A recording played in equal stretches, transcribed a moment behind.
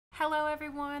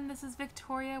everyone, this is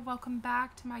Victoria. Welcome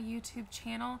back to my YouTube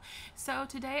channel. So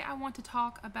today I want to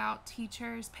talk about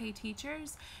teachers pay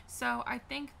teachers. So I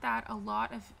think that a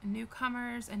lot of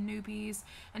newcomers and newbies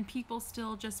and people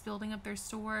still just building up their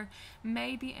store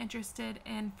may be interested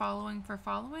in following for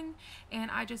following,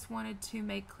 and I just wanted to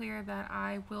make clear that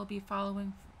I will be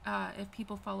following if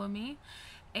people follow me.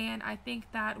 And I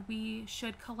think that we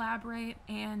should collaborate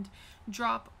and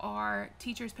drop our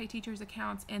teachers pay teachers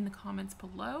accounts in the comments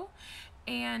below.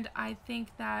 And I think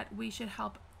that we should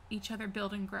help each other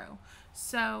build and grow.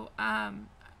 So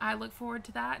I look forward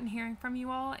to that and hearing from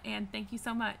you all, and thank you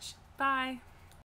so much. Bye.